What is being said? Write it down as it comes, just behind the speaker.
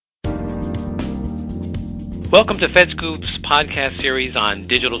Welcome to FedScoop's podcast series on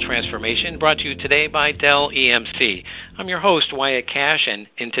digital transformation, brought to you today by Dell EMC. I'm your host, Wyatt Cash, and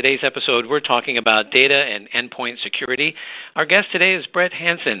in today's episode, we're talking about data and endpoint security. Our guest today is Brett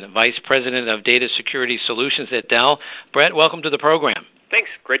Hansen, Vice President of Data Security Solutions at Dell. Brett, welcome to the program. Thanks.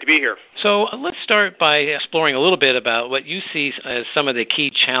 Great to be here. So let's start by exploring a little bit about what you see as some of the key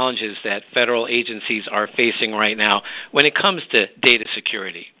challenges that federal agencies are facing right now when it comes to data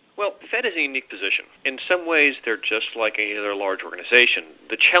security. Well, Fed is in a unique position. In some ways, they're just like any other large organization.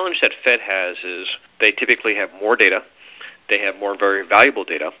 The challenge that Fed has is they typically have more data. They have more very valuable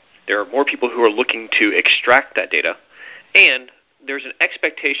data. There are more people who are looking to extract that data. And there's an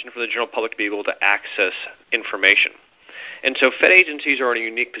expectation for the general public to be able to access information. And so Fed agencies are in a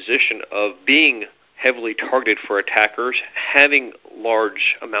unique position of being heavily targeted for attackers, having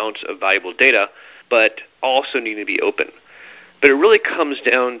large amounts of valuable data, but also needing to be open. But it really comes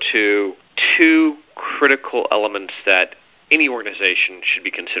down to two critical elements that any organization should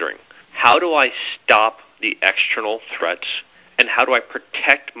be considering. How do I stop the external threats, and how do I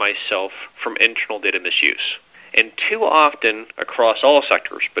protect myself from internal data misuse? And too often across all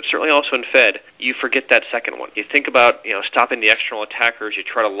sectors, but certainly also in Fed, you forget that second one. You think about stopping the external attackers, you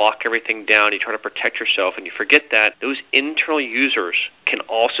try to lock everything down, you try to protect yourself, and you forget that those internal users can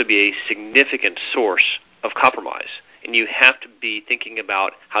also be a significant source of compromise. And you have to be thinking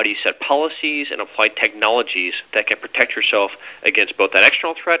about how do you set policies and apply technologies that can protect yourself against both that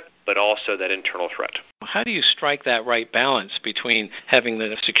external threat, but also that internal threat. How do you strike that right balance between having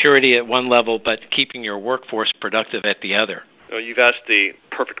the security at one level, but keeping your workforce productive at the other? Well, you've asked the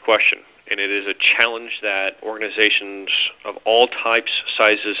perfect question, and it is a challenge that organizations of all types,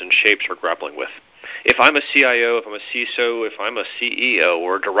 sizes, and shapes are grappling with. If I'm a CIO, if I'm a CISO, if I'm a CEO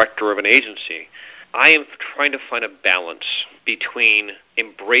or a director of an agency, I am trying to find a balance between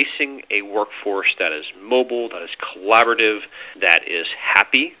embracing a workforce that is mobile, that is collaborative, that is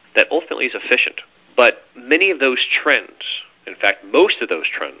happy, that ultimately is efficient. But many of those trends, in fact, most of those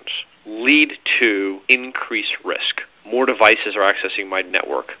trends, lead to increased risk. More devices are accessing my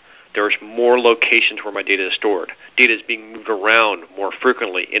network. There's more locations where my data is stored. Data is being moved around more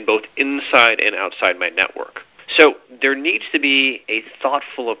frequently in both inside and outside my network. So there needs to be a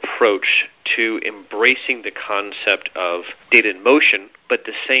thoughtful approach to embracing the concept of data in motion, but at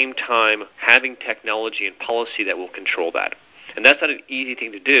the same time having technology and policy that will control that. And that's not an easy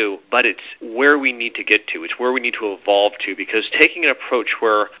thing to do, but it's where we need to get to. It's where we need to evolve to, because taking an approach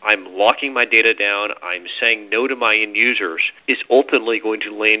where I'm locking my data down, I'm saying no to my end users, is ultimately going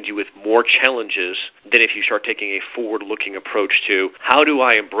to land you with more challenges than if you start taking a forward-looking approach to how do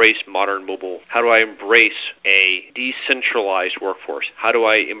I embrace modern mobile? How do I embrace a decentralized workforce? How do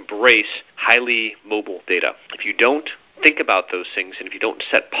I embrace highly mobile data? If you don't think about those things, and if you don't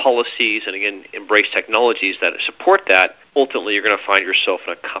set policies and, again, embrace technologies that support that, ultimately you're going to find yourself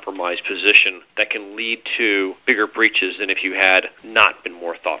in a compromised position that can lead to bigger breaches than if you had not been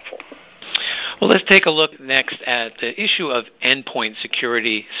more thoughtful. Well, let's take a look next at the issue of endpoint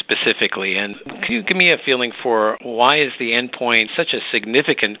security specifically. And can you give me a feeling for why is the endpoint such a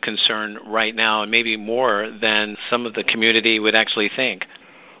significant concern right now, and maybe more than some of the community would actually think?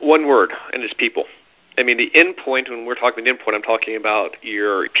 One word, and it's people. I mean, the endpoint, when we're talking about endpoint, I'm talking about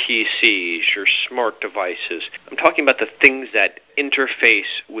your PCs, your smart devices. I'm talking about the things that interface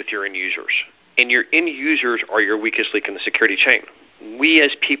with your end users. And your end users are your weakest link in the security chain. We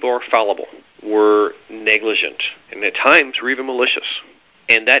as people are fallible. We're negligent. And at times, we're even malicious.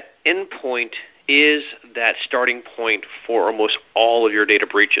 And that endpoint is that starting point for almost all of your data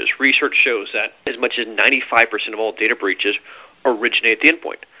breaches. Research shows that as much as 95% of all data breaches originate at the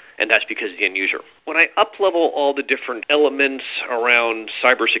endpoint. And that's because of the end user. When I up-level all the different elements around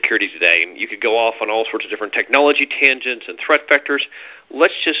cybersecurity today, and you could go off on all sorts of different technology tangents and threat vectors,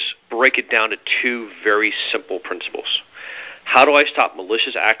 let's just break it down to two very simple principles. How do I stop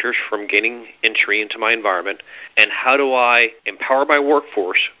malicious actors from gaining entry into my environment? And how do I empower my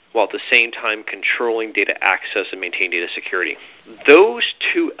workforce while at the same time controlling data access and maintaining data security? Those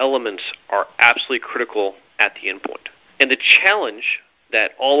two elements are absolutely critical at the endpoint. And the challenge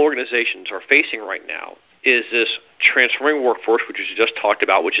that all organizations are facing right now is this transforming workforce, which we just talked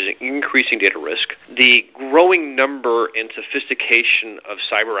about, which is increasing data risk, the growing number and sophistication of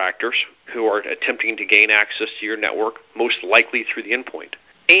cyber actors who are attempting to gain access to your network, most likely through the endpoint.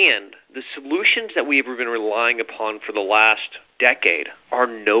 And the solutions that we've been relying upon for the last decade are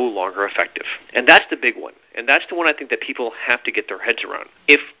no longer effective. And that's the big one. And that's the one I think that people have to get their heads around.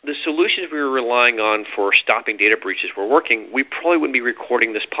 If the solutions we were relying on for stopping data breaches were working, we probably wouldn't be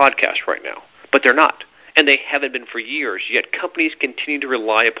recording this podcast right now. But they're not. And they haven't been for years. Yet companies continue to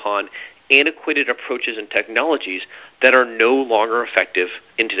rely upon antiquated approaches and technologies that are no longer effective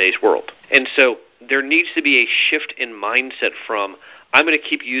in today's world. And so there needs to be a shift in mindset from, I'm going to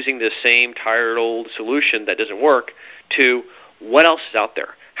keep using the same tired old solution that doesn't work, to what else is out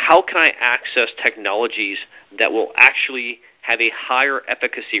there? How can I access technologies that will actually have a higher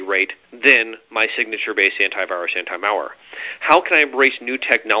efficacy rate than my signature-based antivirus, anti-malware? How can I embrace new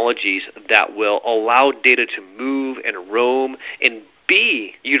technologies that will allow data to move and roam and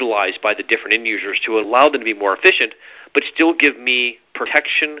be utilized by the different end users to allow them to be more efficient, but still give me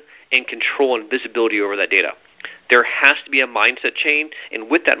protection and control and visibility over that data? There has to be a mindset change,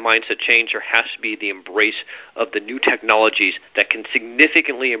 and with that mindset change, there has to be the embrace of the new technologies that can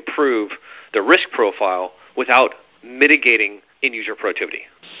significantly improve the risk profile without mitigating end-user productivity.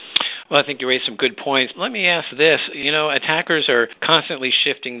 Well, I think you raised some good points. Let me ask this. Attackers are constantly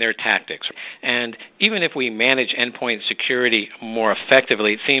shifting their tactics. And even if we manage endpoint security more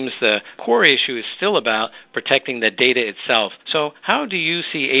effectively, it seems the core issue is still about protecting the data itself. So how do you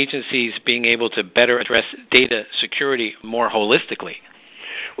see agencies being able to better address data security more holistically?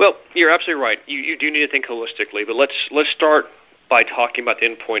 Well, you're absolutely right. You do need to think holistically, but let's start by talking about the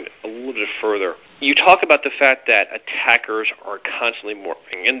endpoint a little bit further. You talk about the fact that attackers are constantly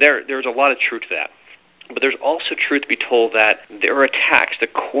morphing, and there's a lot of truth to that. But there's also truth to be told that their attacks, the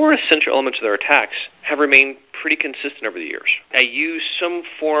core essential elements of their attacks, have remained pretty consistent over the years. I use some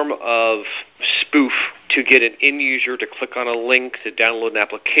form of spoof to get an end user to click on a link, to download an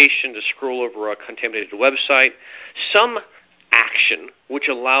application, to scroll over a contaminated website, some action which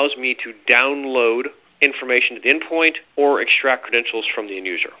allows me to download information to the endpoint or extract credentials from the end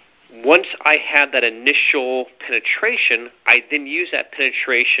user. Once I have that initial penetration, I then use that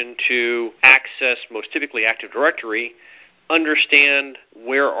penetration to access, most typically Active Directory, understand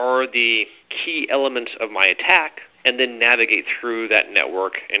where are the key elements of my attack, and then navigate through that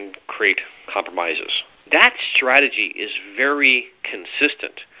network and create compromises. That strategy is very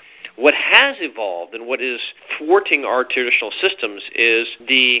consistent. What has evolved and what is thwarting our traditional systems is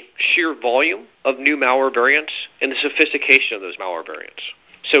the sheer volume of new malware variants and the sophistication of those malware variants.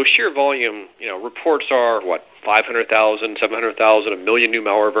 So sheer volume, reports are, 500,000, 700,000, 1 million new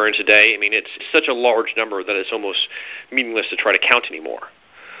malware variants a day. I mean, it's such a large number that it's almost meaningless to try to count anymore.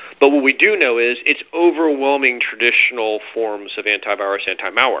 But what we do know is it's overwhelming traditional forms of antivirus,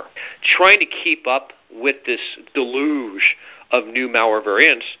 anti-malware. Trying to keep up with this deluge of new malware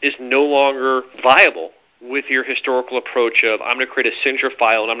variants is no longer viable with your historical approach of, I'm going to create a signature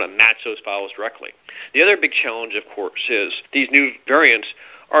file and I'm going to match those files directly. The other big challenge, of course, is these new variants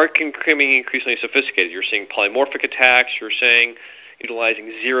are becoming increasingly sophisticated. You're seeing polymorphic attacks. You're seeing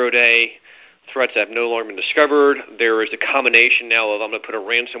utilizing zero-day threats that have no longer been discovered. There is the combination now of, I'm going to put a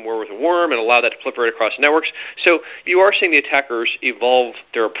ransomware with a worm and allow that to proliferate across networks. So you are seeing the attackers evolve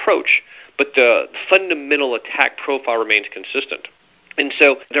their approach, but the fundamental attack profile remains consistent. And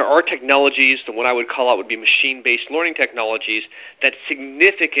so there are technologies, the one I would call out would be machine-based learning technologies, that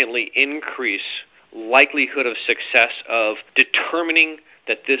significantly increase likelihood of success of determining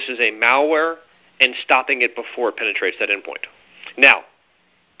that this is a malware and stopping it before it penetrates that endpoint. Now,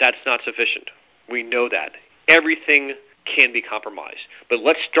 that's not sufficient. We know that. Everything can be compromised. But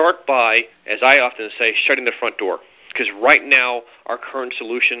let's start by, as I often say, shutting the front door. Because right now, our current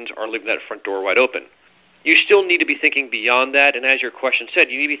solutions are leaving that front door wide open. You still need to be thinking beyond that, and as your question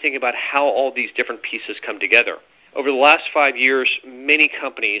said, you need to be thinking about how all these different pieces come together. Over the last 5 years, many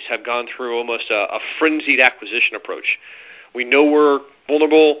companies have gone through almost a frenzied acquisition approach. We know we're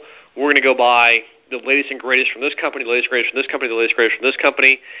vulnerable. We're going to go buy the latest and greatest from this company, the latest and greatest from this company, the latest and greatest from this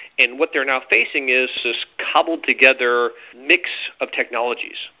company. And what they're now facing is this cobbled together mix of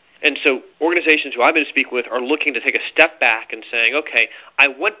technologies. And so organizations who I've been speaking with are looking to take a step back and saying, okay, I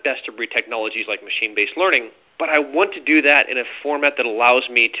want best-of-breed technologies like machine-based learning, but I want to do that in a format that allows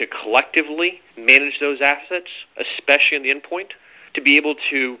me to collectively manage those assets, especially in the endpoint, to be able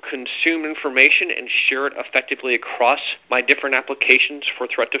to consume information and share it effectively across my different applications for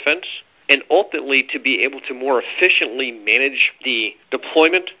threat defense, and ultimately to be able to more efficiently manage the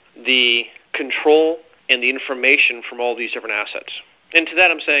deployment, the control, and the information from all these different assets. And to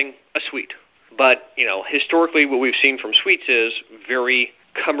that I'm saying a suite. But, historically what we've seen from suites is very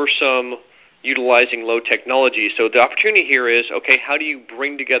cumbersome, utilizing low technology. So the opportunity here is, okay, how do you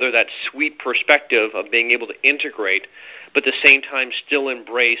bring together that suite perspective of being able to integrate, but at the same time still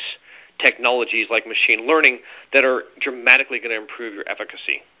embrace technologies like machine learning that are dramatically going to improve your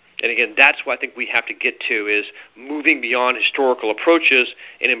efficacy? And again, that's what I think we have to get to, is moving beyond historical approaches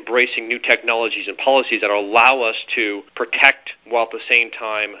and embracing new technologies and policies that allow us to protect while at the same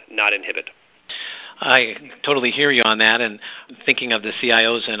time not inhibit. I totally hear you on that, and thinking of the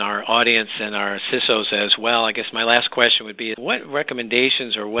CIOs in our audience and our CISOs as well, I guess my last question would be, what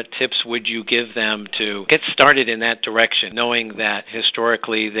recommendations or what tips would you give them to get started in that direction, knowing that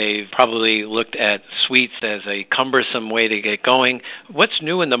historically they've probably looked at suites as a cumbersome way to get going? What's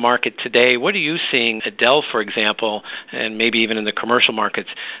new in the market today? What are you seeing at Dell, for example, and maybe even in the commercial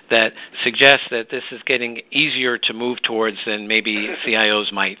markets, that suggests that this is getting easier to move towards than maybe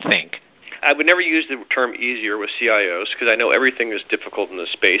CIOs might think? I would never use the term easier with CIOs because I know everything is difficult in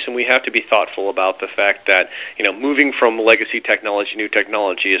this space, and we have to be thoughtful about the fact that, moving from legacy technology to new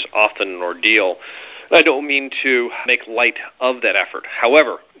technology is often an ordeal. I don't mean to make light of that effort.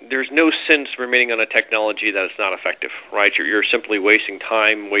 However, there's no sense remaining on a technology that is not effective, right? You're simply wasting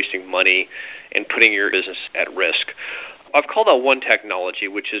time, wasting money, and putting your business at risk. I've called out one technology,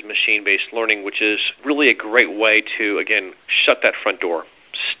 which is machine-based learning, which is really a great way to, again, shut that front door.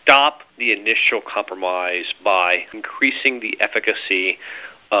 Stop the initial compromise by increasing the efficacy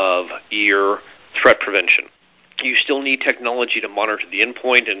of your threat prevention. You still need technology to monitor the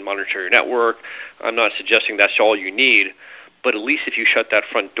endpoint and monitor your network. I'm not suggesting that's all you need, but at least if you shut that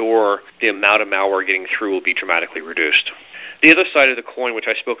front door, the amount of malware getting through will be dramatically reduced. The other side of the coin, which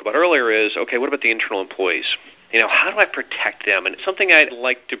I spoke about earlier, is, okay, what about the internal employees? How do I protect them? And something I'd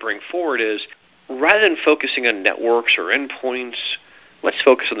like to bring forward is, rather than focusing on networks or endpoints, let's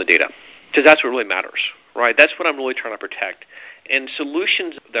focus on the data, because that's what really matters, right? That's what I'm really trying to protect. And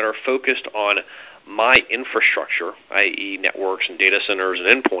solutions that are focused on my infrastructure, i.e. networks and data centers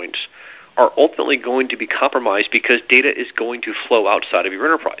and endpoints, are ultimately going to be compromised because data is going to flow outside of your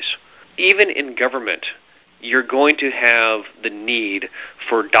enterprise. Even in government, you're going to have the need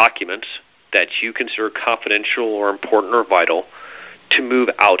for documents that you consider confidential or important or vital to move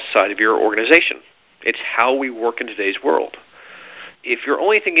outside of your organization. It's how we work in today's world. If you're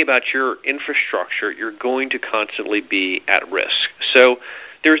only thinking about your infrastructure, you're going to constantly be at risk. So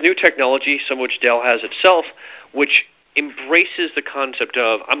there's new technology, some of which Dell has itself, which embraces the concept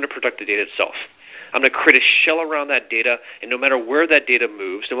of, I'm going to protect the data itself. I'm going to create a shell around that data, and no matter where that data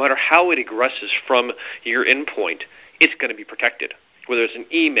moves, no matter how it egresses from your endpoint, it's going to be protected. Whether it's an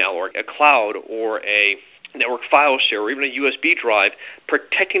email or a cloud or a network file share or even a USB drive,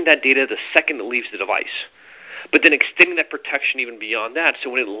 protecting that data the second it leaves the device. But then extending that protection even beyond that,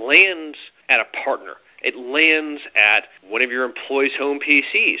 so when it lands at a partner, it lands at one of your employees' home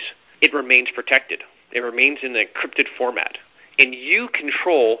PCs, it remains protected. It remains in an encrypted format. And you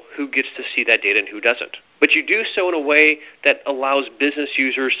control who gets to see that data and who doesn't. But you do so in a way that allows business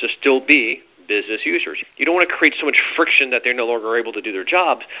users to still be business users. You don't want to create so much friction that they're no longer able to do their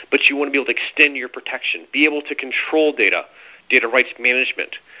jobs, but you want to be able to extend your protection, be able to control data rights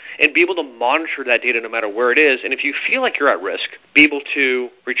management, and be able to monitor that data no matter where it is. And if you feel like you're at risk, be able to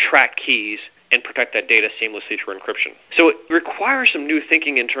retract keys and protect that data seamlessly through encryption. So it requires some new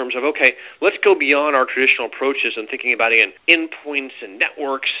thinking in terms of, okay, let's go beyond our traditional approaches and thinking about, again, endpoints and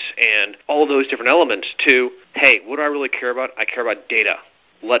networks and all those different elements to, hey, what do I really care about? I care about data.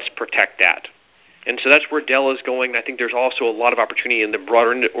 Let's protect that. And so that's where Dell is going. I think there's also a lot of opportunity in the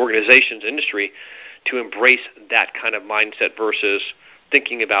broader organizations industry to embrace that kind of mindset versus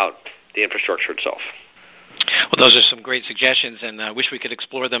thinking about the infrastructure itself. Well, those are some great suggestions, and I wish we could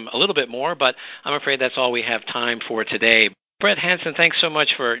explore them a little bit more, but I'm afraid that's all we have time for today. Brett Hansen, thanks so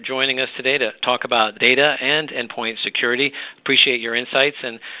much for joining us today to talk about data and endpoint security. Appreciate your insights,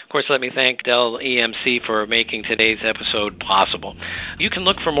 and of course, let me thank Dell EMC for making today's episode possible. You can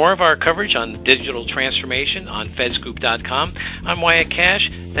look for more of our coverage on digital transformation on fedscoop.com. I'm Wyatt Cash.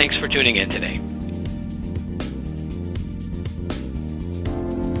 Thanks for tuning in today.